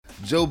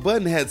Joe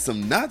Budden had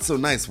some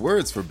not-so-nice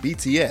words for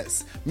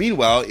BTS.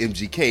 Meanwhile,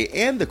 MGK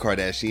and the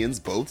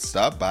Kardashians both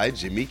stopped by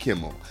Jimmy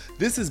Kimmel.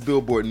 This is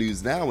Billboard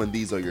News Now, and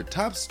these are your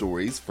top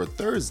stories for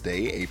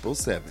Thursday, April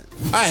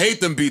 7th. I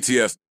hate them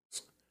BTS.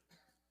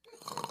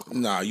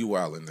 Nah, you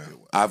wildin'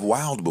 now. I've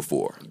wowed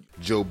before.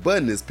 Joe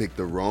Budden has picked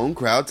the wrong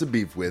crowd to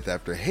beef with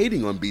after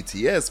hating on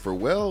BTS for,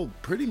 well,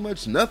 pretty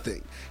much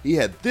nothing. He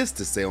had this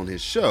to say on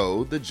his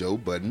show, The Joe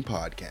Budden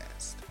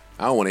Podcast.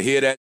 I don't want to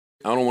hear that.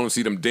 I don't want to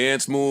see them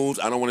dance moves.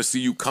 I don't want to see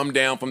you come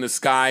down from the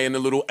sky in a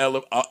little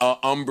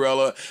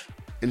umbrella.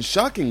 And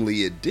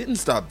shockingly, it didn't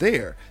stop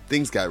there.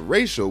 Things got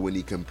racial when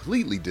he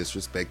completely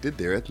disrespected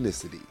their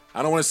ethnicity.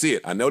 I don't want to see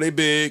it. I know they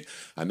big.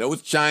 I know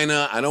it's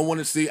China. I don't want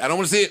to see it. I don't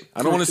want to see it.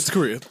 I don't want to see It's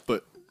Korea,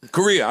 but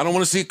Korea. I don't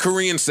want to see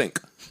Korean sink.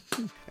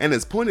 And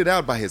as pointed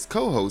out by his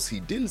co-host, he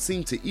didn't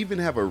seem to even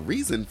have a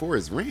reason for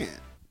his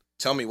rant.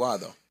 tell me why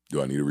though.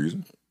 Do I need a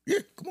reason? Yeah,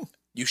 come on.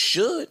 You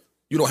should.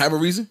 You don't have a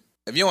reason?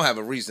 If you don't have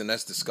a reason,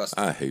 that's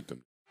disgusting. I hate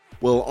them.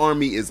 Well,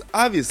 Army is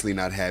obviously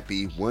not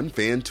happy, one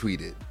fan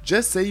tweeted.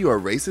 Just say you are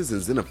racist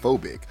and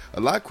xenophobic,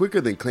 a lot quicker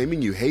than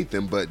claiming you hate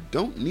them but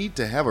don't need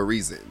to have a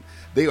reason.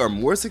 They are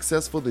more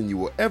successful than you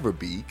will ever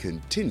be,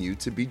 continue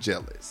to be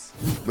jealous.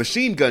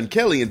 Machine Gun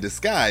Kelly in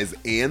disguise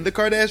and the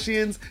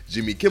Kardashians,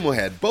 Jimmy Kimmel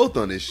had both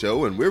on his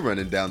show and we're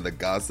running down the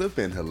gossip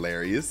and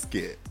hilarious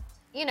skit.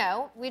 You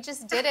know, we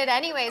just did it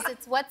anyways.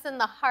 It's what's in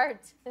the heart.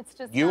 It's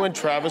just You and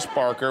Travis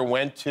Barker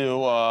went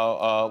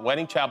to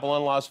Wedding Chapel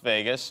in Las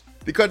Vegas.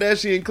 The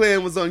Kardashian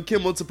clan was on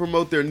Kimmel to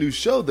promote their new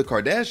show, The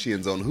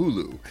Kardashians, on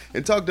Hulu,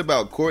 and talked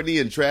about Kourtney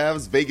and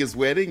Trav's Vegas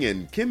wedding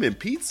and Kim and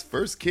Pete's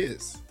first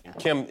kiss.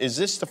 Kim, is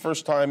this the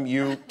first time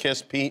you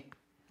kissed Pete?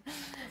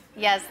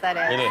 Yes, that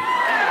is. It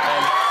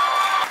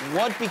is. And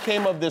what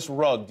became of this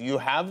rug? Do you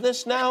have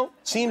this now?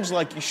 Seems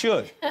like you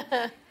should.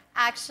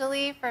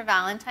 Actually, for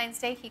Valentine's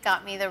Day, he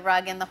got me the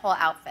rug and the whole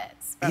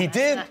outfits. He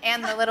did?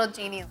 And the little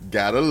genie.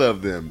 Gotta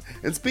love them.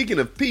 And speaking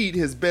of Pete,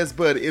 his best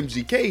bud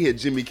MGK hit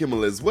Jimmy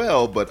Kimmel as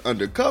well, but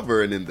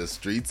undercover and in the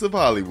streets of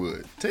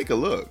Hollywood. Take a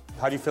look.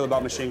 How do you feel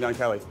about Machine Gun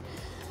Kelly?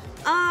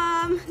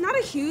 Not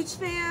a huge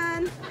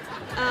fan. Me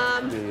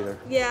either.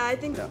 Yeah,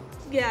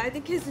 I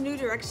think his new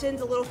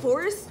direction's a little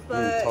forced,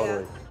 but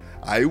Totally. yeah.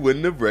 I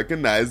wouldn't have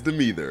recognized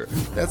them either.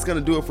 That's gonna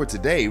do it for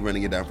today.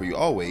 Running it down for you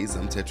always,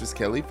 I'm Tetris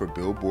Kelly for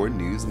Billboard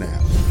News Now.